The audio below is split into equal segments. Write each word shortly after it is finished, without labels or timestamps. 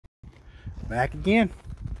Back again.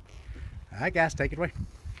 All right, guys, take it away.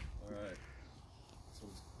 All right. This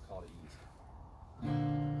one's called Ease.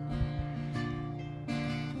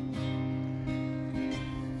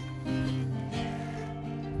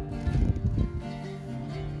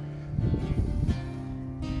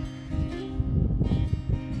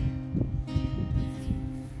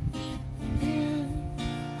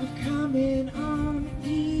 I'm coming on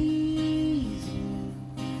easy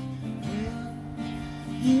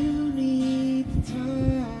when you need the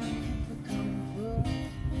time for comfort.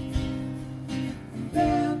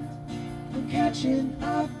 Then I'm catching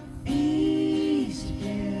up east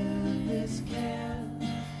again. This can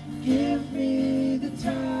give me the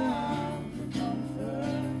time for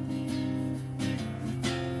comfort.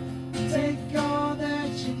 Take all that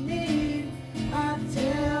you need. I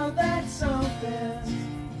tell that something's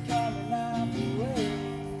coming out the way.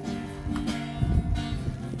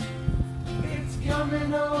 It's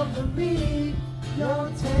coming over me.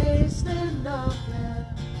 You're tasting nothing.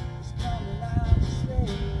 It's coming out to stay.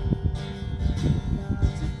 Not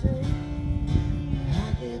today. I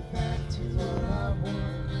get back to what I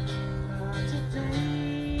want. Not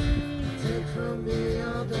today. Take from me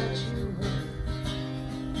all that you want.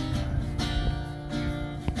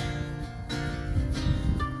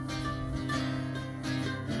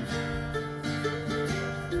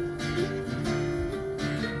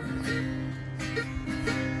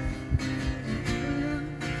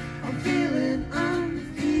 I'm feeling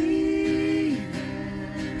uneven.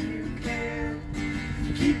 You can't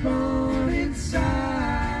keep on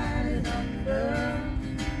inside and under.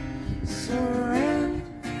 Surrender.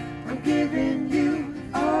 I'm giving you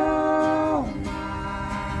all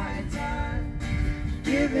my time.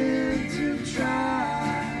 Giving to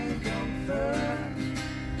try and comfort.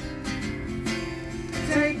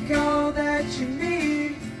 Take all that you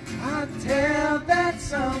need. I tell that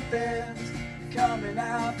something's coming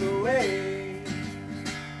out the way.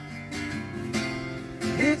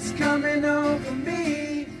 It's coming over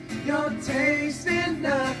me. You're tasting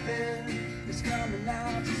nothing. It's coming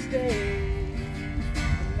out to stay.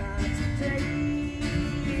 Not today.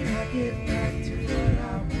 I get back to what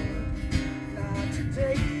I want. Not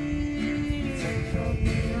today. Take from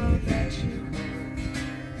me all that you want.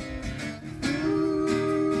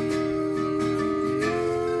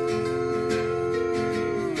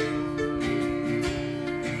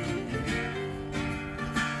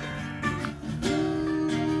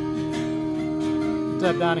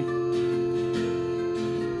 What's up, Donnie?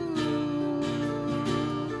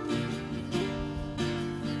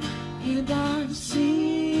 And I've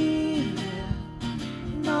seen it.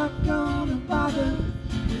 I'm not gonna bother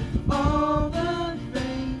with all the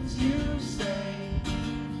things you say.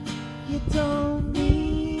 You don't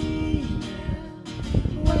need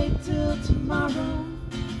it. Wait till tomorrow.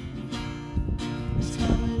 It's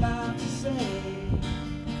coming out to say.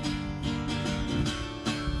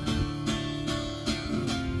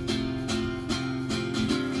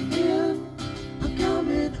 I'm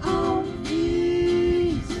coming on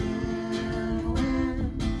easy when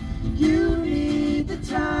you need the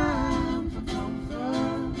time for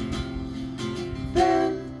comfort.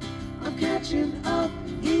 Then I'm catching up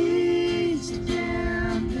east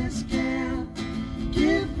again. This can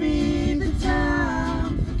give me the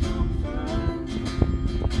time for comfort.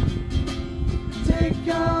 Take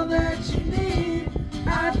all that you need.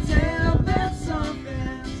 I tell that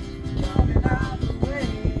something's coming out the way.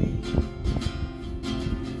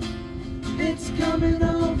 It's coming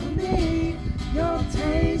over me. You're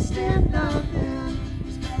tasting nothing.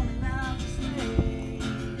 It's coming out to stay.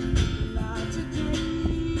 Not today.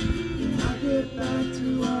 I get back to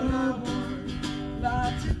what I want.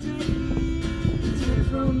 Not today. Take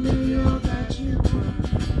from me all that you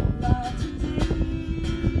want. Not today.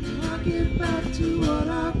 I get back to what I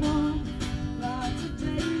want. Not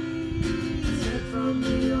today. Take from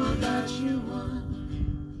me all that you want.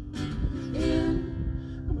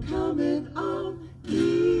 I'm coming on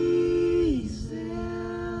easy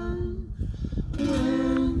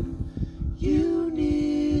when you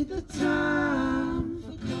need the time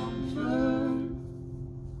for comfort.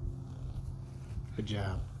 Good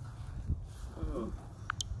job. Oh.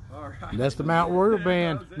 All right. That's the Mount Warrior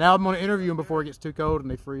Band. Now I'm going to interview them before it gets too cold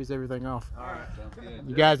and they freeze everything off. All right. Sounds good.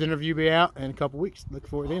 You guys' interview be out in a couple weeks. Look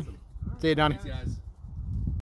forward to it. See you, Donnie. Thanks, guys.